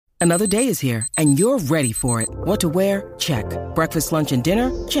Another day is here, and you're ready for it. What to wear? Check. Breakfast, lunch, and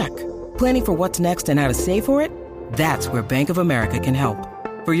dinner? Check. Planning for what's next and how to save for it? That's where Bank of America can help.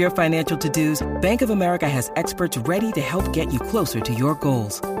 For your financial to-dos, Bank of America has experts ready to help get you closer to your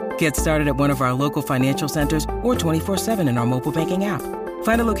goals. Get started at one of our local financial centers or 24/7 in our mobile banking app.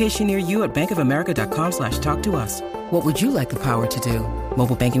 Find a location near you at bankofamerica.com/talktous. What would you like the power to do?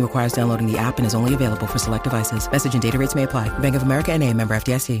 Mobile banking requires downloading the app and is only available for select devices. Message and data rates may apply. Bank of America N.A., member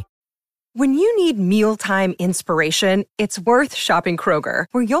FDIC. When you need mealtime inspiration, it's worth shopping Kroger,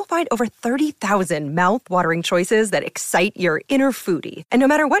 where you'll find over 30,000 mouth-watering choices that excite your inner foodie. And no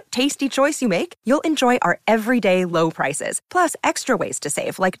matter what tasty choice you make, you'll enjoy our everyday low prices, plus extra ways to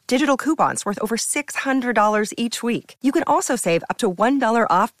save, like digital coupons worth over $600 each week. You can also save up to $1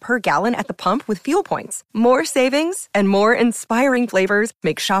 off per gallon at the pump with fuel points. More savings and more inspiring flavors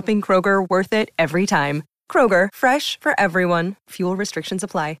make shopping Kroger worth it every time. Kroger, fresh for everyone. Fuel restrictions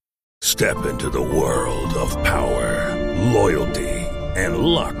apply. Step into the world of power, loyalty, and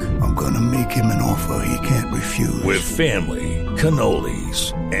luck. I'm gonna make him an offer he can't refuse. With family,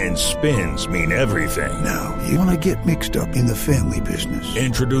 cannolis, and spins mean everything. Now, you wanna get mixed up in the family business.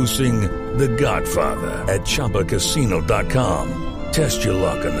 Introducing The Godfather at ChumbaCasino.com. Test your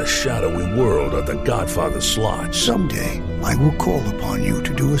luck in the shadowy world of The Godfather slot. Someday, I will call upon you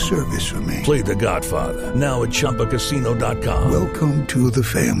to do a service for me. Play The Godfather, now at ChumbaCasino.com. Welcome to the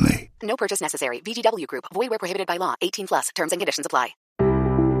family. No purchase necessary. VGW Group. Void where prohibited by law. 18+. Terms and conditions apply.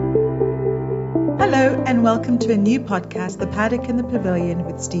 Hello and welcome to a new podcast, The Paddock and the Pavilion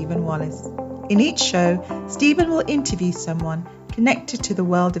with Stephen Wallace. In each show, Stephen will interview someone connected to the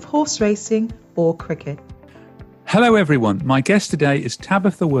world of horse racing or cricket. Hello everyone, my guest today is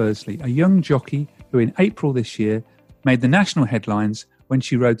Tabitha Worsley, a young jockey who in April this year made the national headlines when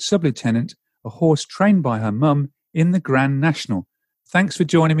she rode Sub-Lieutenant, a horse trained by her mum, in the Grand National. Thanks for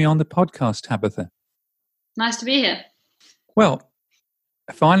joining me on the podcast, Tabitha. Nice to be here. Well,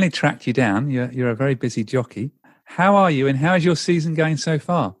 I finally tracked you down. You're a very busy jockey. How are you and how is your season going so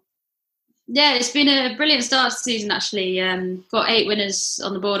far? Yeah, it's been a brilliant start to the season, actually. Got 8 winners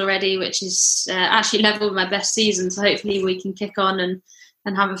on the board already, which is actually level with my best season. So hopefully we can kick on and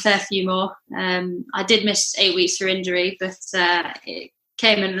have a fair few more. I did miss 8 weeks through injury, but it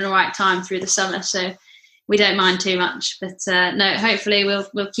came in at the right time through the summer. So we don't mind too much. But no, hopefully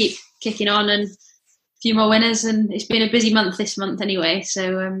we'll keep kicking on and a few more winners. And it's been a busy month this month anyway.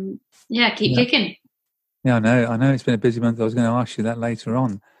 So keep kicking. Yeah, I know it's been a busy month. I was going to ask you that later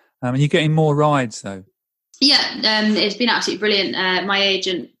on. And you're getting more rides, though. Yeah, it's been absolutely brilliant. My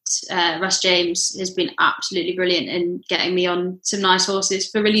agent, Russ James, has been absolutely brilliant in getting me on some nice horses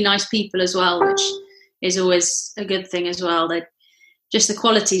for really nice people as well, which is always a good thing as well. Just the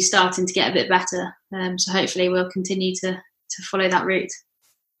quality starting to get a bit better. So hopefully we'll continue to follow that route.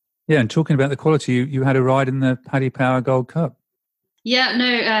 Yeah, and talking about the quality, you had a ride in the Paddy Power Gold Cup. Yeah,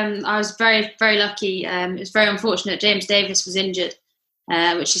 no, I was very, very lucky. It was very unfortunate. James Davis was injured.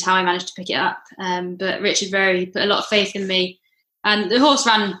 Which is how I managed to pick it up. But Richard Very put a lot of faith in me. And the horse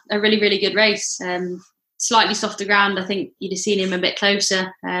ran a really, really good race. Slightly softer ground. I think you'd have seen him a bit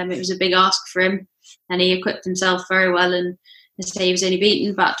closer. It was a big ask for him. And he equipped himself very well. And as I say, he was only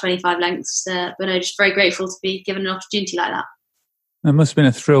beaten about 25 lengths. But no, just very grateful to be given an opportunity like that. It must have been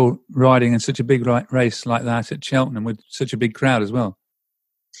a thrill riding in such a big race like that at Cheltenham with such a big crowd as well.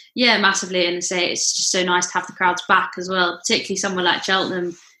 Yeah, massively. And I say it's just so nice to have the crowds back as well, particularly somewhere like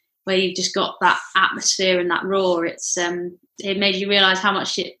Cheltenham where you've just got that atmosphere and that roar. It's it made you realise how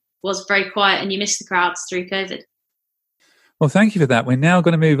much it was very quiet and you missed the crowds through COVID. Well, thank you for that. We're now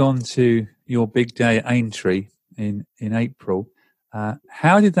going to move on to your big day at Aintree in April.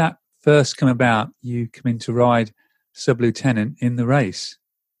 How did that first come about? You come in to ride Sub-Lieutenant in the race.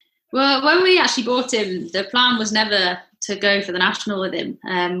 Well, when we actually bought him, the plan was never to go for the national with him.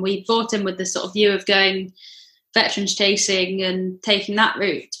 We bought him with the sort of view of going veterans chasing and taking that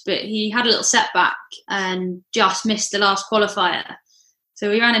route, but he had a little setback and just missed the last qualifier.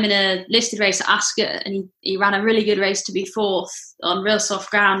 So we ran him in a listed race at Ascot, and he ran a really good race to be 4th on real soft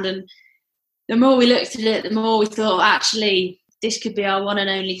ground. And the more we looked at it, the more we thought, actually, this could be our one and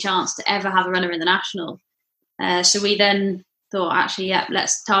only chance to ever have a runner in the national. So we then thought, actually, yeah,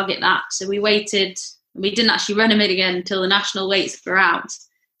 let's target that. So we waited. We didn't actually run him in again until the national weights were out,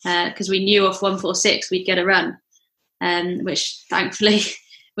 because we knew off 146 we'd get a run, which thankfully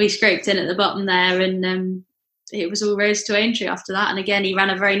we scraped in at the bottom there, and it was all rose to Aintree after that. And again, he ran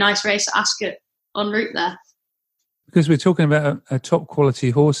a very nice race at Ascot en route there. Because we're talking about a top quality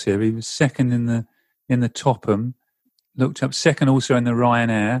horse here. He was second in the Topham, looked up second also in the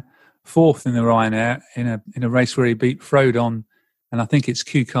Ryanair, 4th in the Ryanair in a race where he beat Frodon and I think it's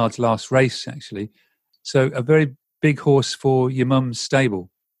Q Card's last race, actually. So a very big horse for your mum's stable.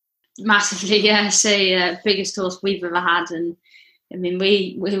 Massively, yeah. So biggest horse we've ever had. And I mean,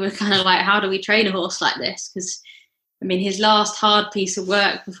 we were kind of like, how do we train a horse like this? Because I mean, his last hard piece of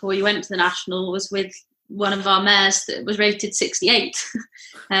work before he went to the National was with one of our mares that was rated 68. So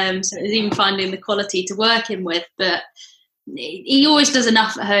it was even finding the quality to work him with. But he always does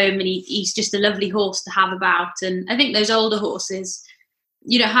enough at home, and he's just a lovely horse to have about. And I think those older horses,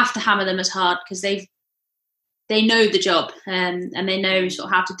 you don't have to hammer them as hard because they know the job, and they know sort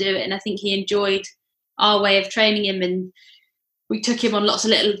of how to do it. And I think he enjoyed our way of training him, and we took him on lots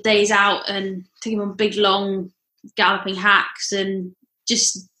of little days out and took him on big, long galloping hacks and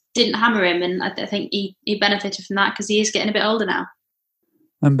just didn't hammer him. And I think he benefited from that because he is getting a bit older now.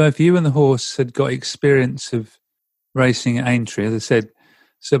 And both you and the horse had got experience of racing at Aintree. As I said,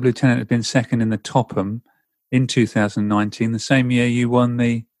 Sub-Lieutenant had been second in the Topham in 2019, the same year you won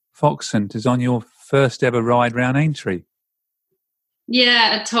the Fox Hunters on your first ever ride round Aintree.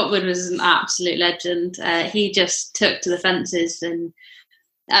 Yeah, Topwood was an absolute legend. He just took to the fences, and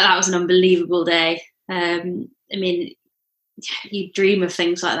that was an unbelievable day. I mean, you dream of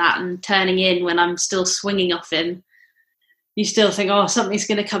things like that, and turning in when I'm still swinging off him, you still think, oh, something's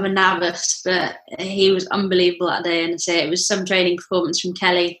going to come and nab us. But he was unbelievable that day, and I say it was some training performance from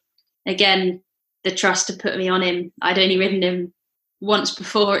Kelly. Again, the trust to put me on him. I'd only ridden him once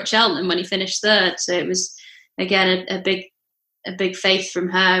before at Cheltenham when he finished third, so it was again a big faith from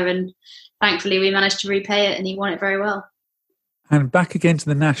her, and thankfully we managed to repay it, and he won it very well. And back again to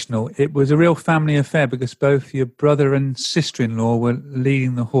the National, it was a real family affair because both your brother and sister-in-law were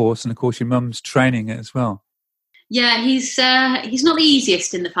leading the horse, and of course your mum's training it as well. Yeah, he's not the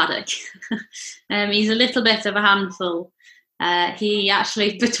easiest in the paddock. He's a little bit of a handful. He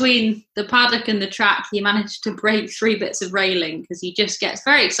actually, between the paddock and the track, he managed to break 3 bits of railing because he just gets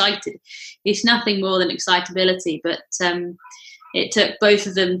very excited. He's nothing more than excitability, but it took both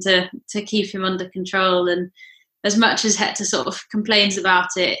of them to keep him under control. And as much as Hector sort of complains about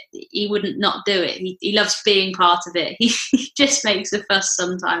it, he wouldn't not do it. He loves being part of it. He just makes a fuss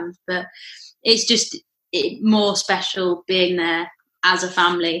sometimes, but it's just more special being there as a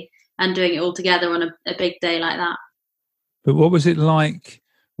family and doing it all together on a big day like that. But what was it like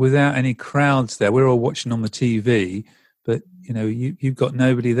without any crowds there? We're all watching on the TV, but you know, you've got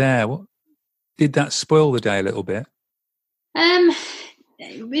nobody there. Did that spoil the day a little bit? I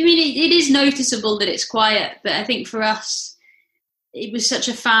mean, it is noticeable that it's quiet, but I think for us, it was such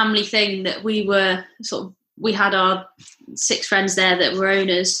a family thing that we had our 6 friends there that were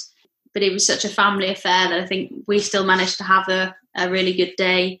owners, but it was such a family affair that I think we still managed to have a really good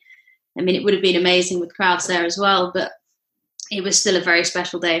day. I mean, it would have been amazing with crowds there as well, but it was still a very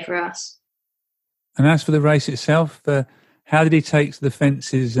special day for us. And as for the race itself, how did he take to the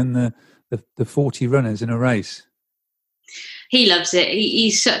fences and the 40 runners in a race? He loves it.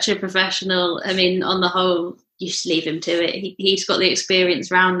 He's such a professional. I mean, on the whole, you just leave him to it. He's got the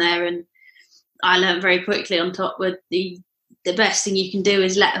experience round there, and I learned very quickly on Topwood the best thing you can do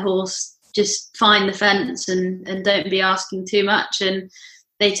is let a horse just find the fence and don't be asking too much, and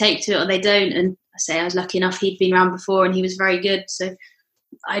they take to it or they don't. And I was lucky enough he'd been around before and he was very good, so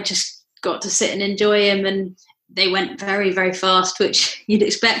I just got to sit and enjoy him, and they went very, very fast, which you'd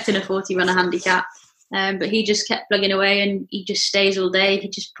expect in a 40 runner handicap. But he just kept plugging away, and he just stays all day. He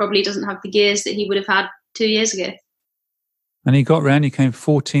just probably doesn't have the gears that he would have had 2 years ago. And he got round, he came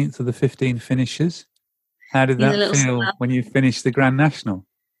 14th of the 15 finishers. How did that feel when you finished the Grand National?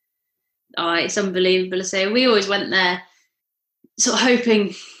 Oh, it's unbelievable to say. We always went there sort of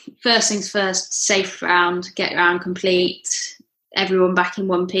hoping, first things first, safe round, get round complete, everyone back in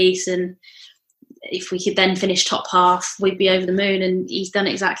one piece, and if we could then finish top half, we'd be over the moon, and he's done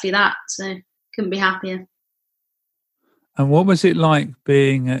exactly that, so couldn't be happier. And what was it like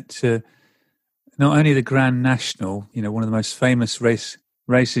being at not only the Grand National, you know, one of the most famous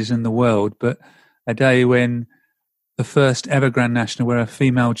races in the world, but a day when the first ever Grand National where a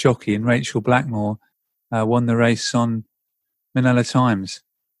female jockey in Rachel Blackmore won the race on Manila Times?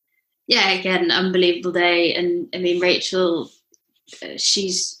 Yeah, again, unbelievable day. And I mean, Rachel,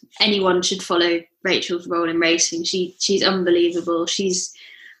 anyone should follow Rachel's role in racing. She's unbelievable. She's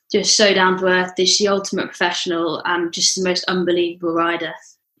just so down to earth. She's the ultimate professional and just the most unbelievable rider.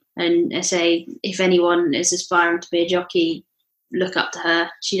 And I say, if anyone is aspiring to be a jockey, look up to her.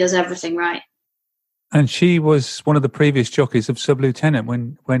 She does everything right. And she was one of the previous jockeys of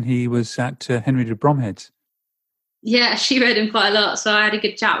Sub-Lieutenant when he was at Henry de Bromhead's. Yeah, she rode him quite a lot. So I had a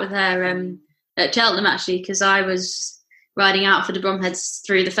good chat with her at Cheltenham, actually, because I was riding out for de Bromhead's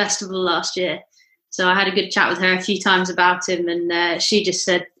through the festival last year. So I had a good chat with her a few times about him, and she just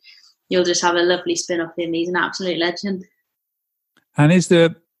said, "You'll just have a lovely spin off him. He's an absolute legend." And is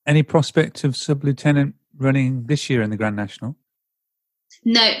there any prospect of Sub-Lieutenant running this year in the Grand National?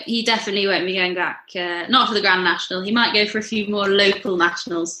 No, he definitely won't be going back. Not for the Grand National. He might go for a few more local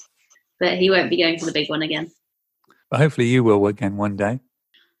nationals, but he won't be going for the big one again. But hopefully you will again one day.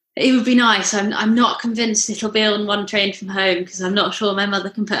 It would be nice. I'm not convinced it'll be on one train from home, because I'm not sure my mother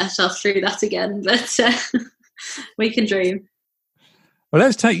can put herself through that again, but we can dream. Well,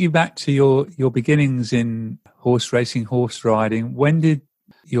 let's take you back to your beginnings in horse racing, horse riding. When did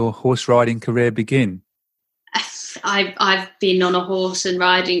your horse riding career begin? I've been on a horse and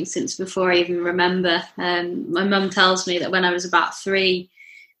riding since before I even remember. My mum tells me that when I was about 3,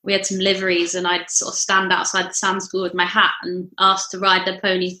 we had some liveries, and I'd sort of stand outside the sand school with my hat and ask to ride their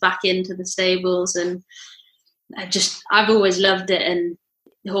ponies back into the stables. And I've always loved it, and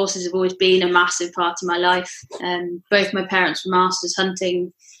the horses have always been a massive part of my life. Both my parents were masters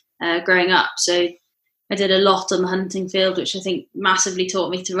hunting growing up, so I did a lot on the hunting field, which I think massively taught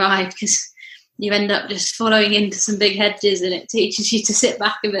me to ride, because you end up just following into some big hedges, and it teaches you to sit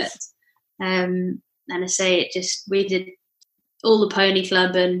back a bit. And I say we did all the pony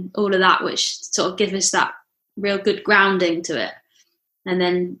club and all of that, which sort of gives us that real good grounding to it. And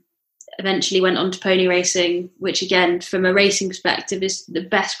then eventually went on to pony racing, which again, from a racing perspective, is the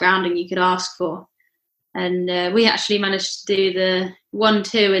best grounding you could ask for. And we actually managed to do the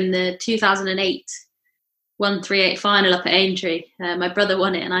 1-2 in the 2008 138 final up at Aintree. My brother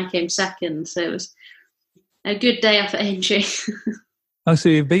won it and I came second, so it was a good day up at Aintree. Oh, so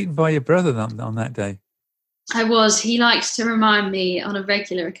you're beaten by your brother on that day? I was. He likes to remind me on a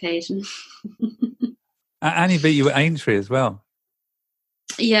regular occasion. And he beat you at Aintree as well?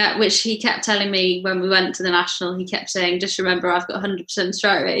 Yeah, which he kept telling me when we went to the National. He kept saying, "Just remember, I've got 100%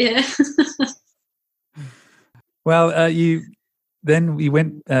 strike rate here." Well, you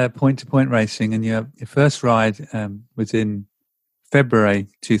went point-to-point racing, and your first ride was in February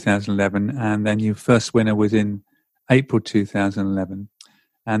 2011, and then your first winner was in April 2011.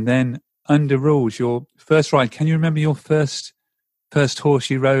 And then under rules, your first ride, can you remember your first horse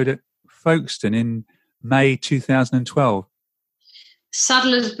you rode at Folkestone in May 2012?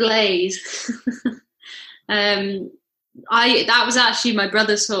 Saddler's Blaze. That was actually my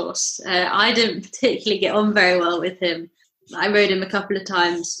brother's horse. I didn't particularly get on very well with him. I rode him a couple of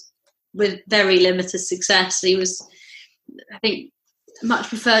times with very limited success. He was, I think, much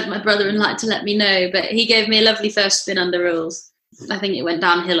preferred my brother and liked to let me know, but he gave me a lovely first spin under rules. I think it went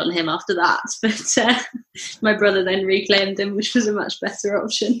downhill on him after that, but my brother then reclaimed him, which was a much better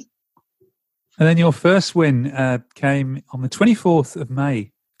option. And then your first win came on the 24th of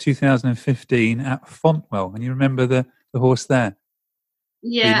May 2015 at Fontwell, and you remember the horse there?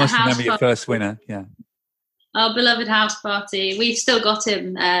 Yeah, you must remember your first winner, yeah. Our beloved House Party. We've still got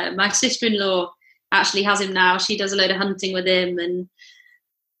him. My sister-in-law actually has him now. She does a load of hunting with him and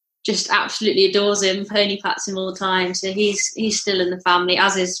just absolutely adores him, pony pats him all the time. So he's still in the family,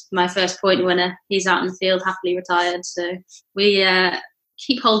 as is my first point winner. He's out in the field, happily retired. So we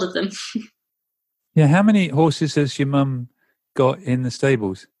keep hold of them. Yeah, how many horses has your mum got in the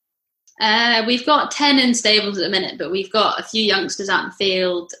stables? We've got 10 in stables at the minute, but we've got a few youngsters out in the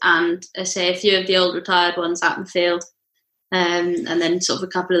field, and I say a few of the old retired ones out in the field, and then sort of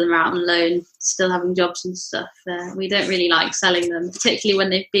a couple of them are out on loan, still having jobs and stuff. We don't really like selling them, particularly when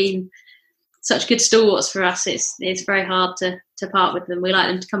they've been such good stalwarts for us. It's very hard to part with them. We like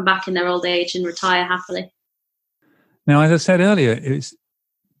them to come back in their old age and retire happily. Now, as I said earlier, it's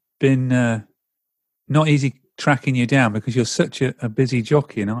been not easy tracking you down because you're such a busy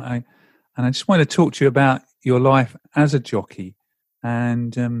jockey, and I just want to talk to you about your life as a jockey.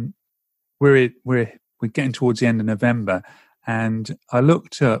 And we're getting towards the end of November, and I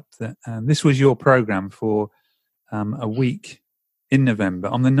looked up that this was your programme for a week in November.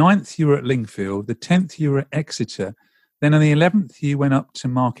 On the 9th, you were at Lingfield. The 10th, you were at Exeter. Then on the 11th, you went up to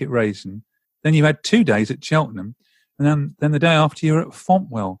Market Raisin. Then you had 2 days at Cheltenham. And then the day after, you were at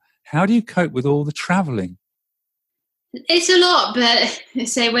Fontwell. How do you cope with all the travelling? It's a lot, but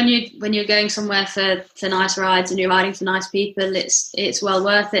say when you're going somewhere for nice rides and you're riding for nice people, it's well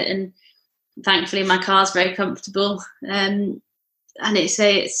worth it. And thankfully, my car's very comfortable. And I've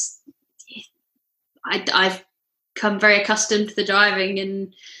come very accustomed to the driving,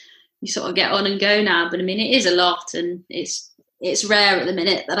 and you sort of get on and go now. But I mean, it is a lot, and it's rare at the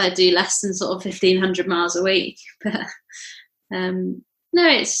minute that I do less than sort of 1,500 miles a week. But no,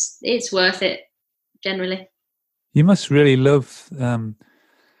 it's worth it generally. You must really love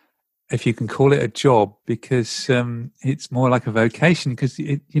if you can call it a job, because it's more like a vocation. Because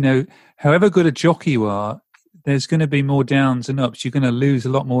however good a jockey you are, there's going to be more downs and ups. You're going to lose a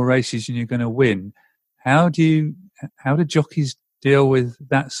lot more races than you're going to win. How do jockeys deal with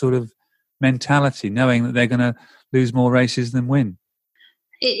that sort of mentality, knowing that they're going to lose more races than win?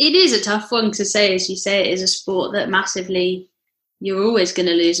 It is a tough one to say. As you say, it is a sport that massively you're always going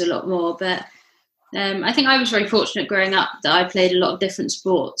to lose a lot more. But I think I was very fortunate growing up that I played a lot of different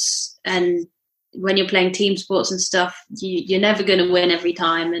sports. And when you're playing team sports and stuff, you're never going to win every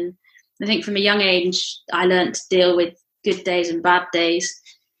time. And I think from a young age, I learned to deal with good days and bad days.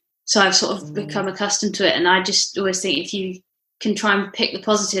 So I've sort of become accustomed to it. And I just always think if you can try and pick the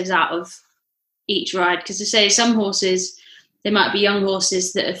positives out of each ride, because to say some horses, they might be young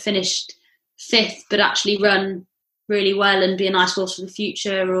horses that have finished 5th, but actually run really well and be a nice horse for the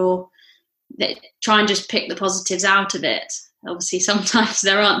future, or they try and just pick the positives out of it. Obviously, sometimes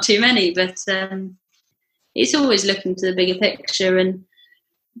there aren't too many, but it's always looking to the bigger picture and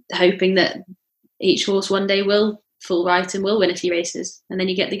hoping that each horse one day will fall right and will win a few races, and then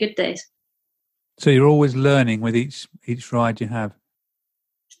you get the good days. So you're always learning with each ride you have?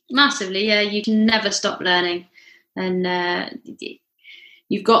 Massively, yeah. You can never stop learning. And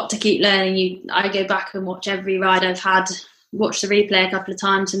you've got to keep learning. I go back and watch every ride I've had, watch the replay a couple of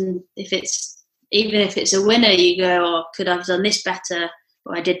times, and even if it's a winner, you go, oh, could I have done this better?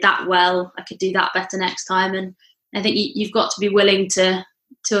 Or I did that well, I could do that better next time. And I think you've got to be willing to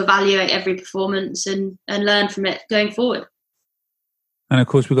evaluate every performance and learn from it going forward. And of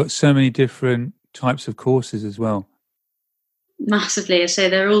course, we've got so many different types of courses as well. Massively. So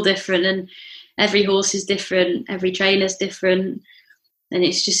they're all different, and every horse is different, every trainer's different, and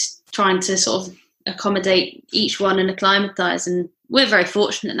it's just trying to sort of accommodate each one and acclimatise. And we're very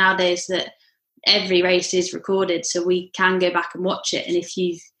fortunate nowadays that every race is recorded, so we can go back and watch it. And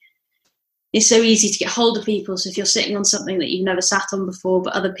it's so easy to get hold of people. So if you're sitting on something that you've never sat on before,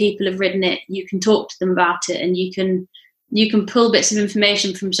 but other people have ridden it, you can talk to them about it, and you can pull bits of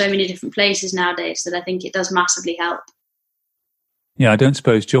information from so many different places nowadays that I think it does massively help. Yeah, I don't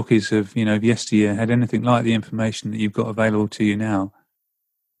suppose jockeys have, yesteryear had anything like the information that you've got available to you now.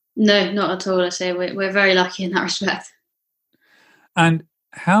 No, not at all. I say we're very lucky in that respect. And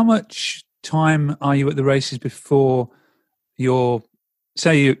how much time are you at the races before you're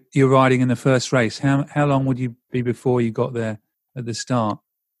riding in the first race? How long would you be before you got there at the start?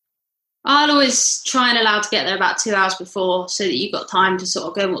 I'll always try and allow to get there about 2 hours before, so that you've got time to sort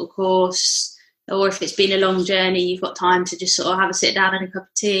of go and walk the course. Or if it's been a long journey, you've got time to just sort of have a sit down and a cup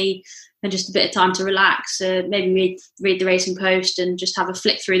of tea and just a bit of time to relax. Maybe read the Racing Post and just have a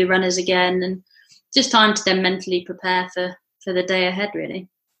flick through the runners again, and just time to then mentally prepare for the day ahead, really.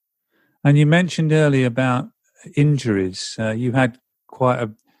 And you mentioned earlier about injuries. You had quite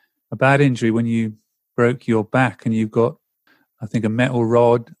a bad injury when you broke your back, and you've got, I think, a metal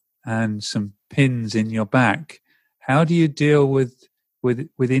rod and some pins in your back. How do you deal with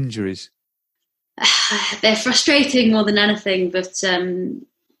injuries? They're frustrating more than anything, but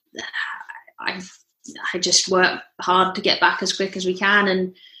I just work hard to get back as quick as we can.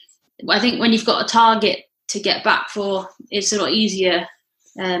 And I think when you've got a target to get back for, it's a lot easier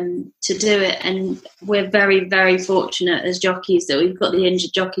to do it. And we're very, very fortunate as jockeys that we've got the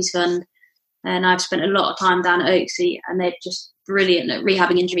Injured Jockeys Fund. And I've spent a lot of time down at Oaksey, and they're just brilliant at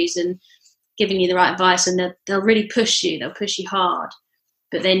rehabbing injuries and giving you the right advice. And they'll really push you. They'll push you hard,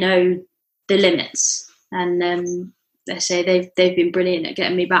 but they know the limits. And they say they've been brilliant at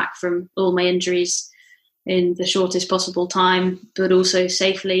getting me back from all my injuries in the shortest possible time, but also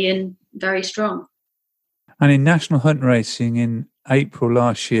safely and very strong. And in national hunt racing in April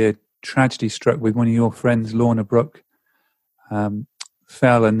last year, tragedy struck with one of your friends, Lorna Brooke,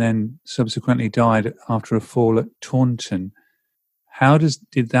 fell and then subsequently died after a fall at Taunton. How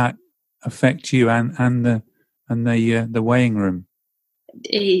did that affect you and the weighing room?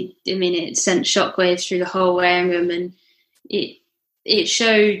 It sent shockwaves through the whole weighing room, and it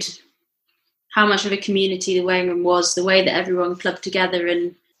showed how much of a community the weighing room was, the way that everyone clubbed together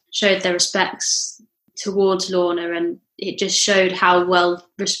and showed their respects towards Lorna, and it just showed how well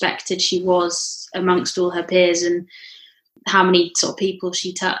respected she was amongst all her peers and how many sort of people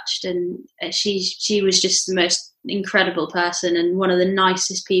she touched. And she was just the most incredible person and one of the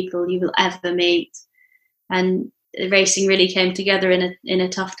nicest people you will ever meet. And the racing really came together in a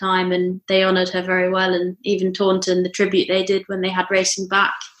tough time, and they honoured her very well. And even Taunton, the tribute they did when they had racing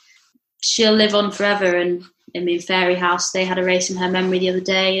back, she'll live on forever. And Fairy House, they had a race in her memory the other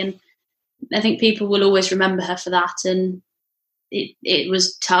day, and I think people will always remember her for that. And it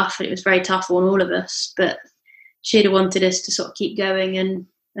was tough. It was very tough on all of us, but she'd have wanted us to sort of keep going, and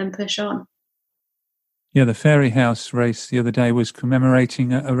push on. Yeah, the Fairy House race the other day was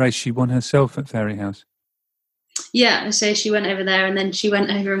commemorating a race she won herself at Fairy House. Yeah, so she went over there and then she went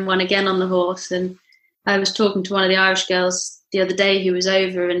over and won again on the horse. And I was talking to one of the Irish girls the other day who was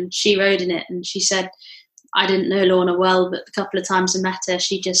over, and she rode in it, and she said, I didn't know Lorna well, but the couple of times I met her,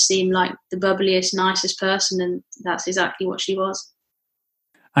 she just seemed like the bubbliest, nicest person, and that's exactly what she was.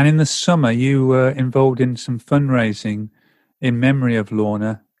 And in the summer, you were involved in some fundraising in memory of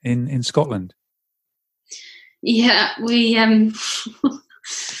Lorna in Scotland. Yeah, we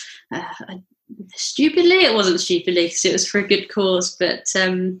stupidly, it wasn't stupidly because it was for a good cause, but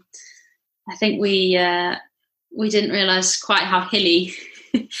I think we didn't realise quite how hilly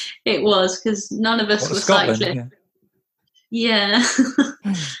it was because none of us were cycling. Yeah.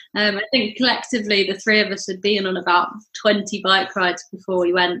 I think collectively the three of us had been on about 20 bike rides before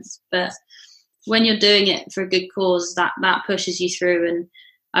we went, but when you're doing it for a good cause, that pushes you through. And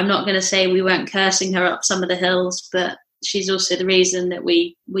I'm not going to say we weren't cursing her up some of the hills, but she's also the reason that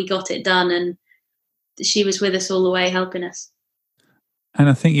we got it done, and she was with us all the way helping us. And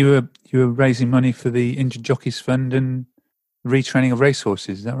I think you were raising money for the Injured Jockeys Fund and retraining of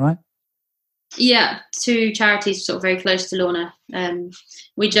racehorses, is that right? Yeah, two charities sort of very close to Lorna.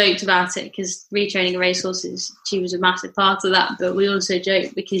 We joked about it because retraining of racehorses, she was a massive part of that, but we also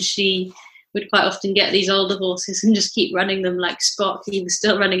joked because she would quite often get these older horses and just keep running them like Spock. He was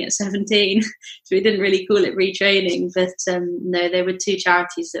still running at 17, so we didn't really call it retraining, but no, there were two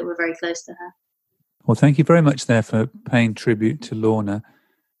charities that were very close to her. Well, thank you very much there for paying tribute to Lorna.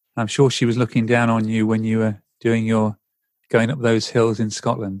 I'm sure she was looking down on you when you were doing your going up those hills in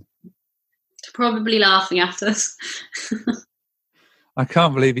Scotland. Probably laughing at us. I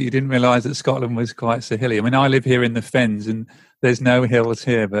can't believe that you didn't realise that Scotland was quite so hilly. I mean, I live here in the Fens and there's no hills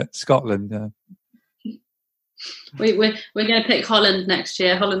here, but Scotland... We're going to pick Holland next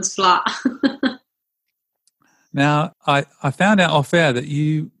year. Holland's flat. Now, I found out off air that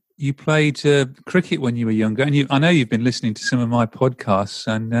you played cricket when you were younger, and I know you've been listening to some of my podcasts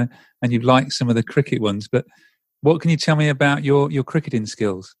and you've liked some of the cricket ones, but what can you tell me about your cricketing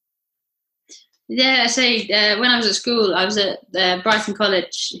skills? Yeah, so when I was at school, I was at Brighton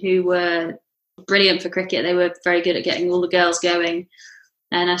College, who were brilliant for cricket. They were very good at getting all the girls going.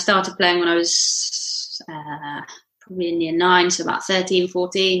 And I started playing when I was probably in year 9, so about 13,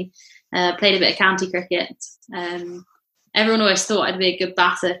 14. Played a bit of county cricket. Everyone always thought I'd be a good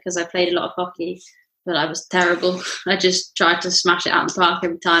batter because I played a lot of hockey, but I was terrible. I just tried to smash it out in the park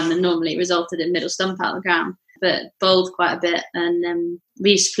every time, and normally it resulted in middle stump out of the ground. But bowled quite a bit, and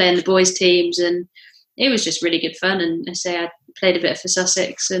we used to play in the boys' teams, and it was just really good fun. And I say I played a bit for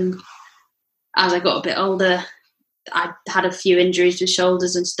Sussex, and as I got a bit older, I had a few injuries with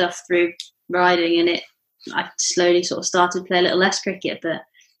shoulders and stuff through riding, and I slowly sort of started to play a little less cricket. But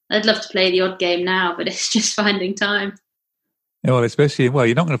I'd love to play the odd game now, but it's just finding time. Yeah, well, especially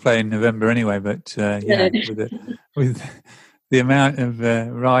you're not going to play in November anyway, but with the amount of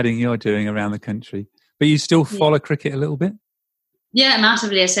riding you're doing around the country. But you still follow cricket a little bit? Yeah,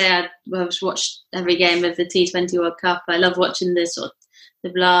 massively. I say I've watched every game of the T20 World Cup. I love watching the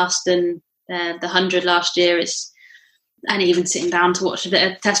Blast and the 100 last year. And even sitting down to watch a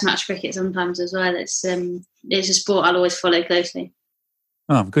bit of Test match cricket sometimes as well. It's a sport I'll always follow closely.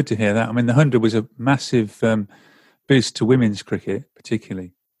 Oh, good to hear that. I mean, the 100 was a massive boost to women's cricket,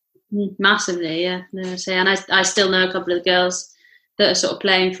 particularly. Massively, yeah. No, and I still know a couple of the girls that are sort of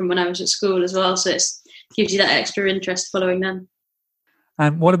playing from when I was at school as well. So it gives you that extra interest following them.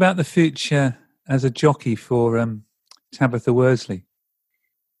 And what about the future as a jockey for Tabitha Worsley?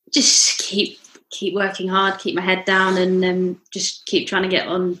 Just keep working hard, keep my head down, and just keep trying to get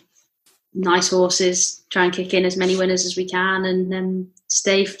on nice horses, try and kick in as many winners as we can, and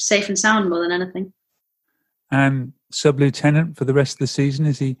stay safe and sound more than anything. And sub-lieutenant for the rest of the season,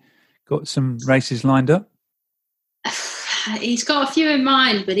 has he got some races lined up? He's got a few in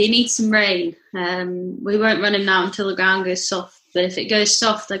mind, but he needs some rain. We won't run him now until the ground goes soft. But if it goes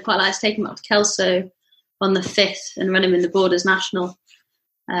soft, I'd quite like to take him up to Kelso on the 5th and run him in the Borders National.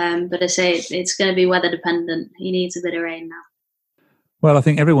 But I say it's going to be weather dependent. He needs a bit of rain now. Well, I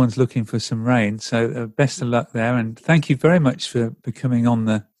think everyone's looking for some rain. So best of luck there. And thank you very much for coming on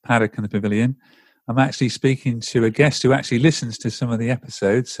the paddock and the pavilion. I'm actually speaking to a guest who actually listens to some of the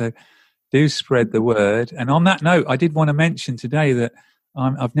episodes. So do spread the word. And on that note, I did want to mention today that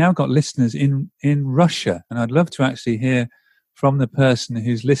I've now got listeners in Russia, and I'd love to actually hear from the person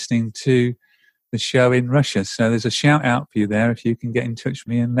who's listening to the show in Russia. So there's a shout out for you there if you can get in touch with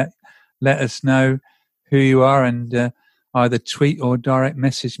me and let us know who you are, and either tweet or direct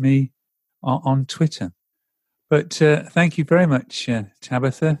message me on Twitter. But thank you very much,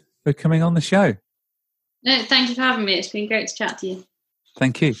 Tabitha, for coming on the show. No, thank you for having me. It's been great to chat to you.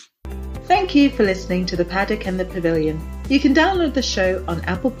 Thank you. Thank you for listening to The Paddock and the Pavilion. You can download the show on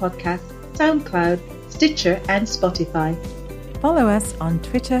Apple Podcasts, SoundCloud, Stitcher and Spotify. Follow us on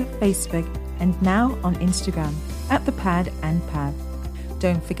Twitter, Facebook and now on Instagram at The Pad and Pav.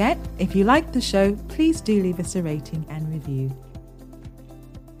 Don't forget, if you like the show, please do leave us a rating and review.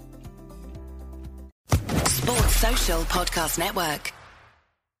 Sports Social Podcast Network.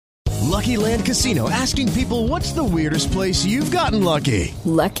 Lucky Land Casino, asking people, what's the weirdest place you've gotten lucky?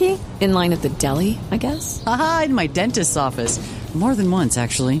 Lucky? In line at the deli, I guess? Aha, in my dentist's office. More than once,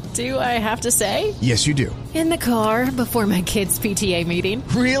 actually. Do I have to say? Yes, you do. In the car before my kids' PTA meeting.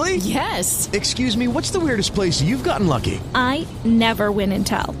 Really? Yes. Excuse me, what's the weirdest place you've gotten lucky? I never win and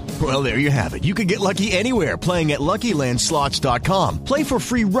tell. Well, there you have it. You can get lucky anywhere, playing at LuckyLandSlots.com. Play for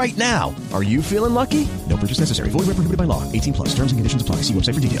free right now. Are you feeling lucky? No purchase necessary. Void where prohibited by law. 18+. Terms and conditions apply. See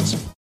website for details.